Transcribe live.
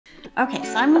Okay,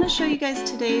 so I'm going to show you guys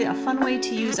today a fun way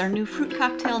to use our new fruit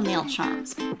cocktail nail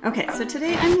charms. Okay, so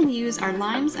today I'm going to use our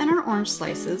limes and our orange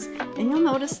slices, and you'll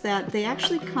notice that they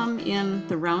actually come in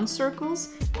the round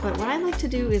circles, but what I like to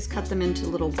do is cut them into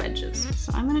little wedges.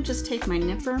 So I'm going to just take my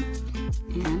nipper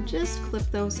and just clip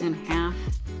those in half.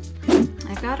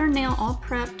 I've got our nail all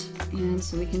prepped, and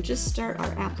so we can just start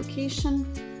our application.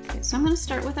 Okay, so I'm going to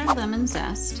start with our lemon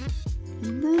zest,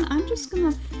 and then I'm just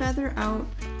going to feather out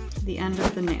the end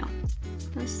of the nail.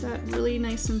 Press that really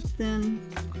nice and thin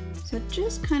so it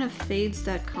just kind of fades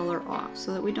that color off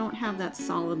so that we don't have that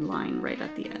solid line right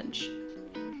at the edge.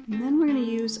 And then we're going to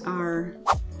use our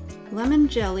lemon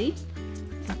jelly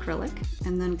acrylic,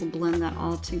 and then we'll blend that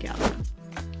all together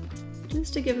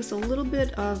just to give us a little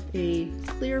bit of a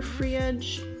clear free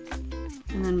edge,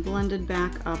 and then blend it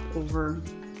back up over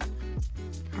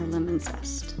our lemon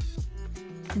zest.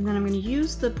 And then I'm going to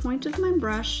use the point of my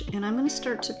brush, and I'm going to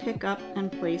start to pick up and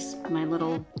place my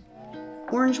little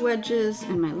orange wedges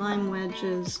and my lime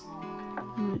wedges.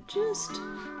 I'm going to just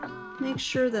make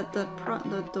sure that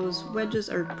those wedges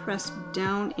are pressed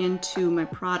down into my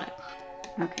product.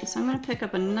 Okay, so I'm going to pick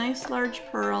up a nice large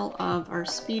pearl of our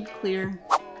Speed Clear.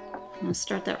 I'm going to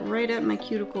start that right at my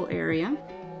cuticle area.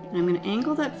 And I'm going to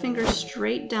angle that finger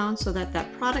straight down so that that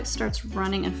product starts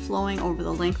running and flowing over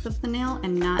the length of the nail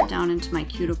and not down into my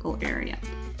cuticle area.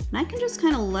 And I can just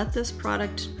kind of let this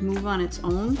product move on its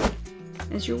own.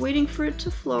 As you're waiting for it to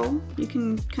flow, you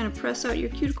can kind of press out your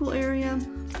cuticle area,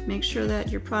 make sure that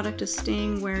your product is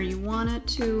staying where you want it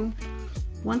to.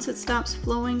 Once it stops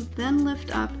flowing, then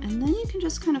lift up, and then you can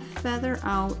just kind of feather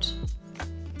out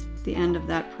the end of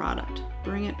that product.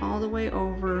 Bring it all the way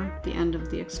over the end of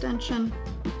the extension.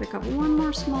 Pick up one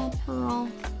more small pearl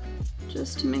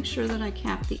just to make sure that I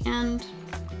cap the end,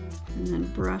 and then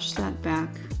brush that back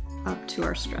up to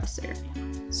our stress area.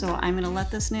 So I'm going to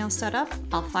let this nail set up,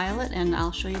 I'll file it, and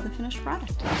I'll show you the finished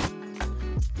product.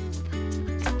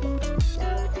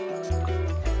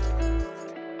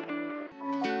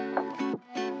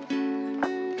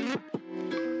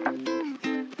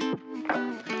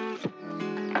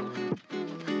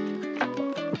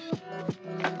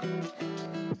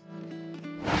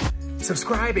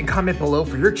 Subscribe and comment below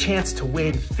for your chance to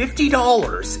win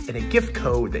 $50 in a gift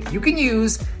code that you can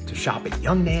use to shop at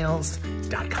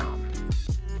youngnails.com.